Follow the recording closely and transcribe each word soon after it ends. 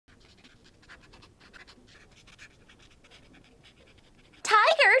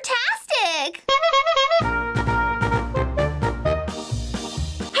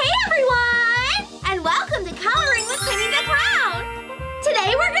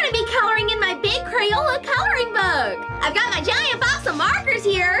coloring in my big Crayola coloring book. I've got my giant box of markers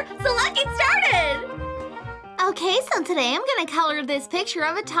here, so let's get started. Okay, so today I'm gonna color this picture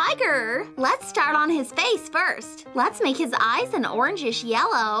of a tiger. Let's start on his face first. Let's make his eyes an orangish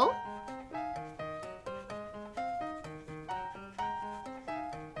yellow.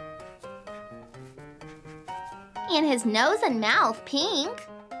 And his nose and mouth pink.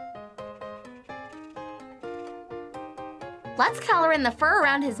 Let's color in the fur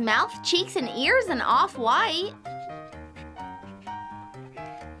around his mouth, cheeks, and ears in off-white.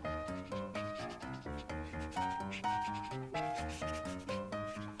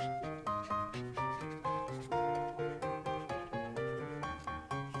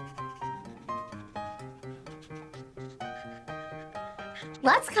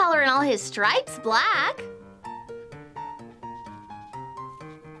 Let's color in all his stripes black.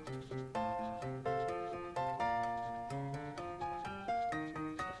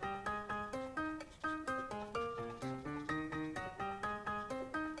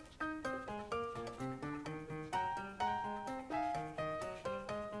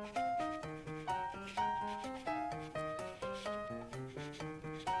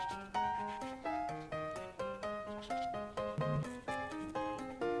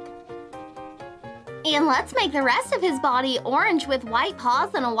 And let's make the rest of his body orange with white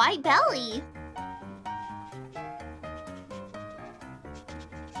paws and a white belly.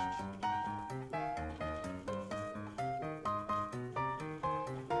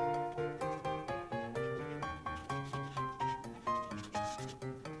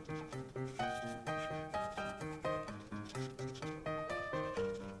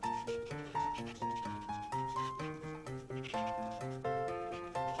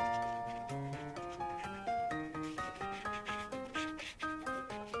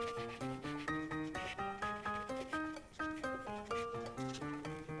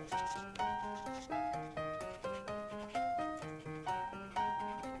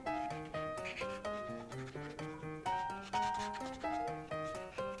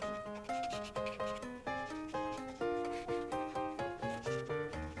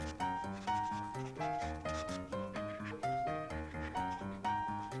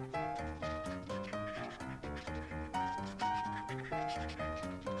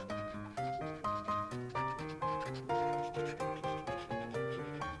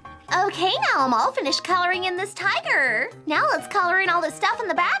 Okay, now I'm all finished coloring in this tiger. Now let's color in all the stuff in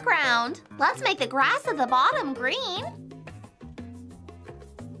the background. Let's make the grass at the bottom green.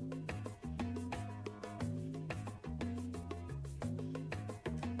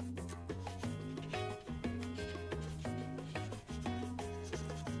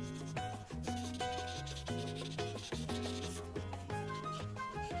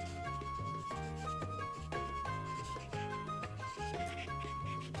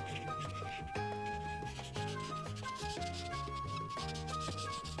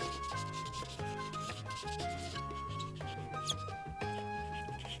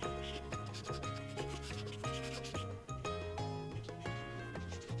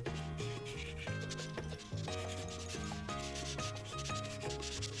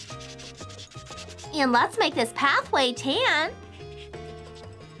 And let's make this pathway tan.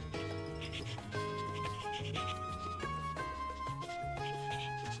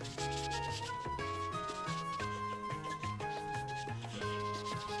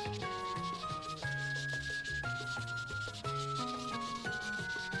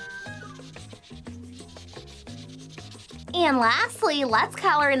 And lastly, let's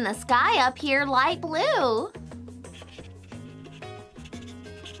color in the sky up here light blue.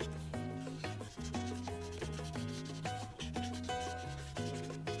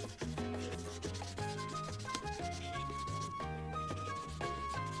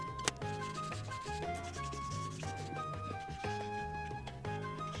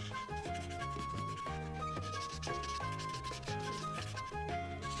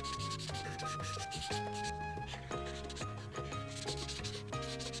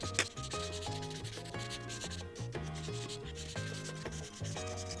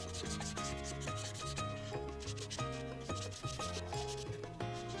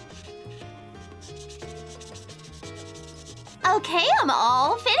 Okay, I'm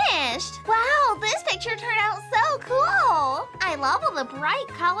all finished. Wow, this picture turned out so cool. I love all the bright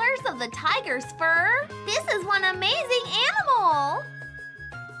colors of the tiger's fur. This is one amazing animal.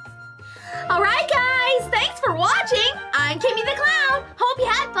 All right, guys, thanks for watching. I'm KiMMi the Clown. Hope you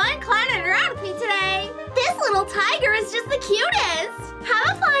had fun clowning around with me today. This little tiger is just the cutest.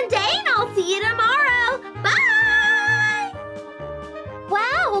 Have a fun day, and I'll see you tomorrow. Bye!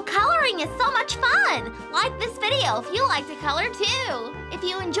 Wow, coloring is so much fun. Like this video if you like to color too. If If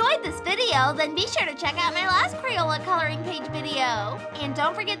you enjoyed this video, then be sure to check out my last Crayola coloring page video. And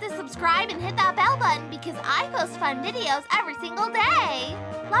don't forget to subscribe and hit that bell button because I post fun videos every single day.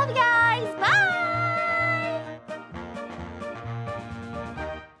 Love you guys, bye!